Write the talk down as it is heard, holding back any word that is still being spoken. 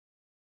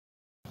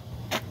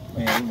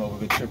Man, we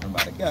over tripping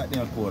about a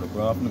goddamn quarter,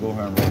 bro. I'm gonna go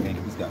ahead and roll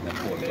in this goddamn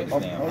quarter.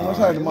 What's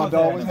happening, my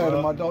dog? What's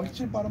happening, my dog? You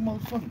tripped about a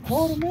motherfucking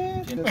quarter,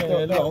 man?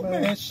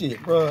 Man,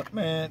 shit, bro.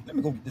 Man, let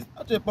me go get this.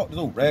 I just bought this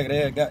old ragged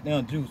ass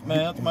goddamn juice,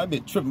 man. Somebody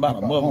been tripping about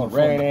a motherfucking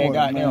ragged ass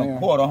goddamn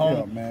quarter, homie.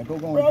 Yeah, man. Go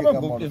bro, and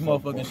get that this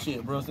motherfucking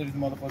shit, bro. So these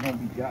motherfuckers gonna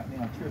be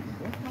goddamn tripping,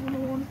 bro. I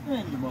don't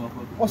understand you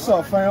motherfuckers. What's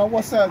up, fam?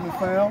 What's happening,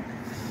 fam?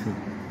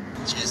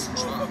 Just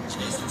drop,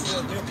 just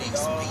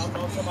dog. I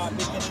know somebody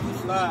big in the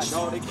slide,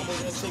 dog. They come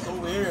over and take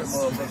over here,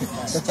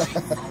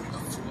 motherfucker.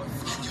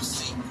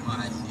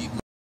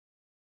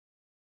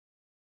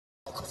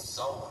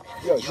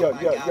 Yo,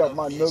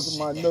 my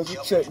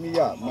nigga, check me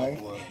out, man.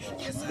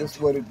 This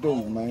what it do,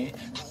 man.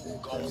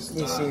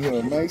 Listen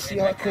here, man. See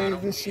how crazy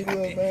this shit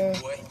is, man?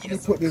 Let me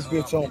put this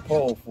bitch on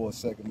pause for a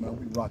second, man.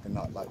 We rocking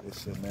out like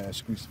this shit, man.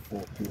 Streets of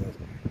Fort Pierce,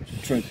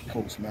 Trench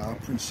Coast, man. I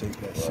appreciate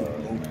that shit, bro.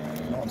 You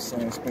know what I'm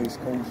saying? Space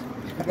Coast.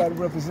 We gotta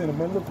represent it,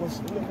 man. Look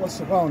what's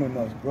surrounding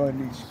us, bro,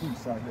 in these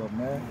streets out here,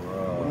 man. You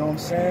know what I'm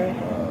saying?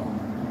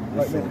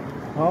 Like that.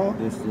 Huh?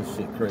 This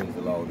shit crazy,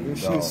 Lord. This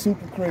shit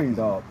super crazy,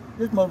 dog.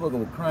 This motherfucker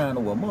was crying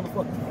over a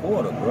motherfucking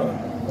quarter, bro.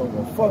 Over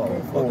a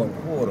fucking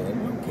quarter.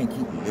 We can't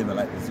keep living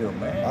like this here,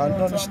 man. I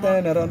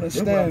understand that. That's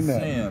what I'm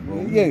saying,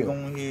 bro. Yeah. We go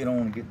ahead on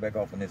and get back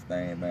off on this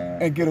thing,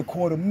 man. And get a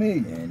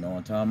 $250,000. You know what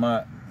I'm talking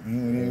about?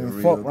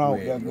 Yeah, fuck around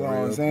with that, you know what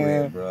I'm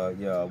saying? Bro.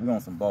 Yeah, we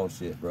on some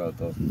bullshit, bro.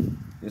 Cause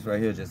this right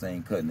here just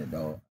ain't cutting it,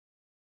 dog.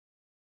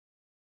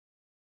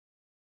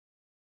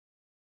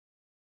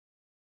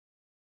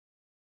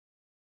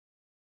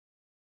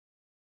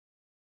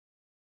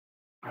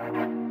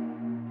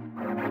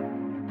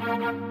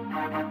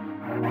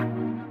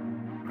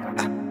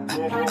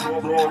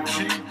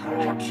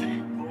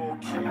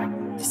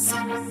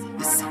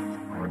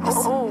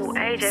 Oh,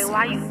 AJ,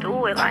 why you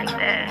do it like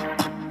that?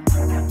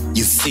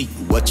 You see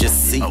what you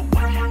see,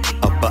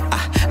 but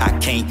I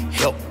can't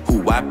help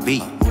who I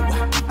be.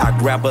 I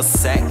grab a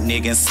sack,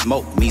 nigga, and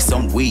smoke me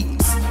some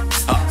weeds.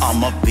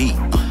 I'ma be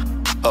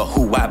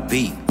who I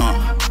be.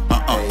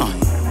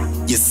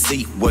 You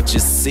see what you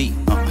see,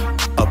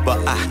 but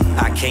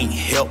I can't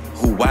help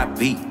who I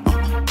be.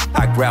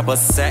 I grab a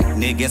sack,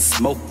 nigga, and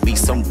smoke me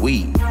some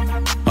weed.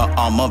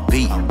 I'ma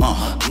be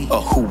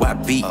who I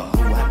be.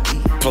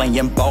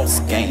 Playing boss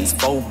games,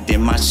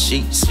 folding my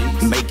sheets,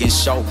 making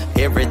sure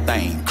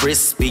everything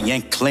crispy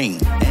and clean.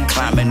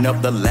 Climbing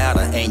up the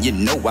ladder, and you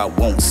know I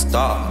won't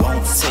stop.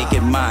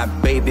 Taking my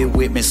baby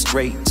with me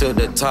straight to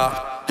the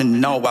top.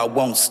 No, I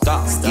won't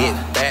stop. Get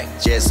back,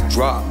 just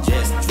drop.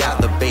 Got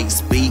the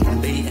bass beat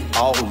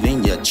all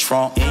in your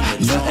trunk.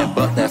 Nothing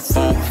but that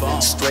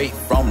funk, straight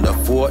from the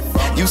fort.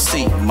 You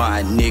see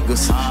my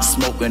niggas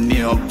smoking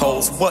them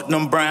posts. What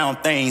them brown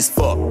things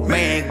for?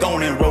 Man, go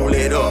and roll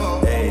it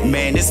up.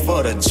 Man, it's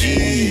for the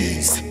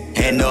G's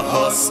and the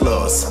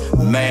hustlers.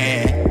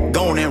 Man,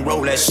 go and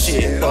roll that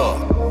shit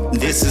up.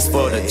 This is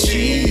for the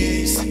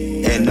G's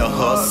and the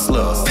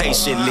hustlers.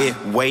 Patiently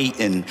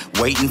waiting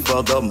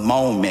for the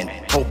moment,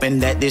 hoping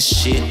that this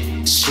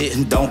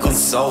shit don't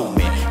console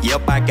me.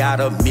 Yep, I got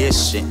a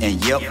mission,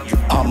 and yep,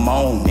 I'm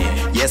on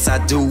it. Yes,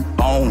 I do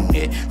own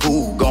it.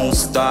 Who gon'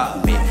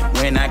 stop me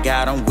when I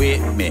got them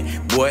with me?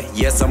 Boy,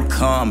 yes, I'm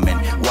coming.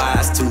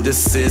 Wise to the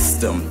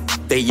system.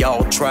 They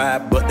all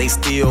tried, but they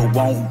still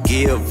won't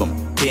give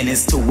them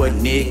pennies to a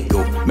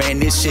nickel. Man,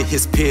 this shit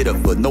is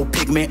pitiful. No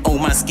pigment on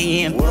my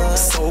skin.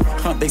 So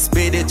they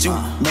spit at you.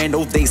 Man,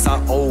 those days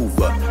are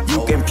over.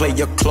 You can play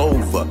your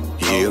clover.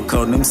 Here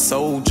come them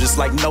soldiers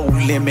like No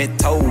Limit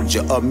told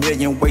you.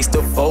 1,000,000 ways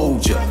to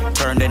fold you.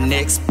 Turn the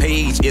next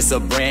page. It's a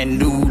brand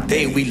new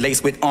day. We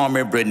laced with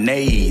armor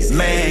grenades.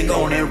 Man,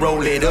 go and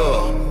roll it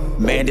up.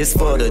 Man, this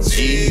for the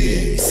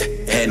G's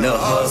and the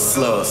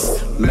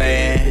hustlers.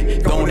 Man,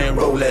 go and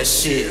roll that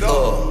shit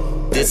up.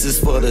 This is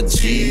for the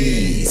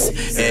G's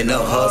and the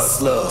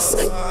hustlers.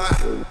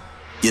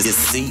 You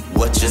see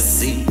what you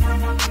see,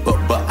 but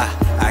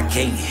I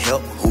can't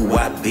help who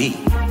I be.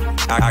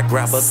 I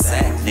grab a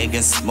sack,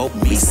 nigga, smoke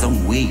me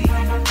some weed.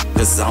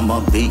 Cause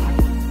I'ma be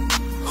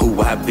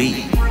who I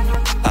be.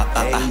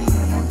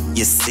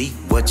 You see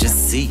what you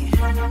see,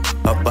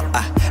 but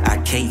I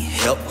can't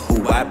help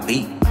who I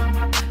be.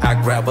 I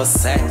grab a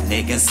sack,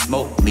 nigga,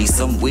 smoke me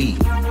some weed.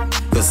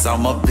 Cause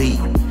I'ma be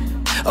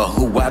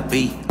who I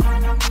be.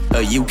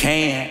 You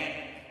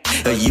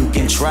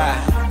can try.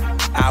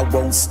 I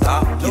won't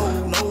stop you.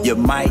 You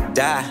might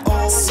die.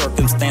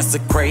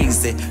 Circumstances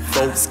crazy.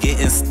 Folks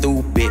getting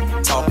stupid.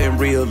 Talking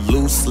real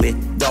loosely.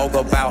 Dog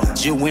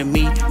about you and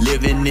me.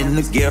 Living in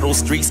the ghetto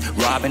streets.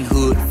 Robin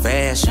Hood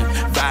fashion.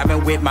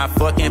 Vibing with my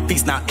fucking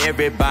piece. Now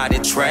everybody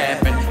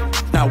trapping.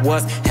 Now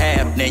what's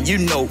happening? You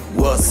know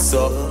what's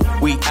up.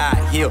 We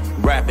out here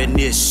rapping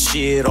this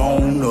shit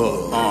on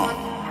up.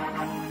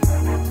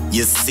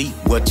 You see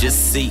what you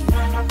see,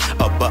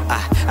 but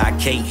I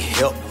can't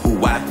help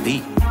who I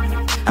be.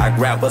 I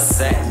grab a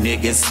sack,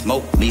 nigga,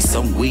 smoke me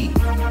some weed.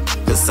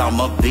 Cause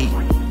I'ma be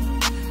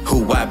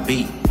who I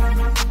be.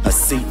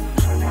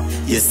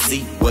 You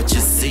see what you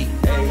see,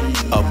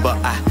 but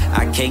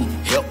I can't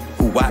help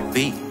who I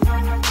be.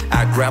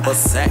 I grab a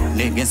sack,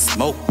 nigga,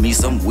 smoke me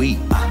some weed.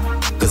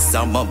 Cause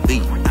I'ma be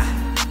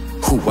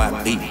who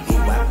I be. Who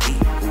I be,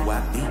 who I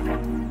be.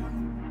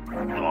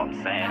 You know what I'm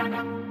saying?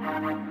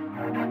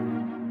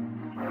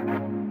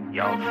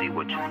 Y'all see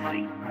what you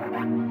see.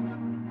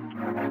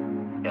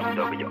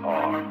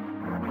 MWR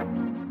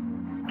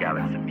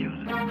Galaxy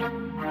Music.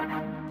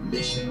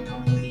 Mission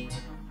complete.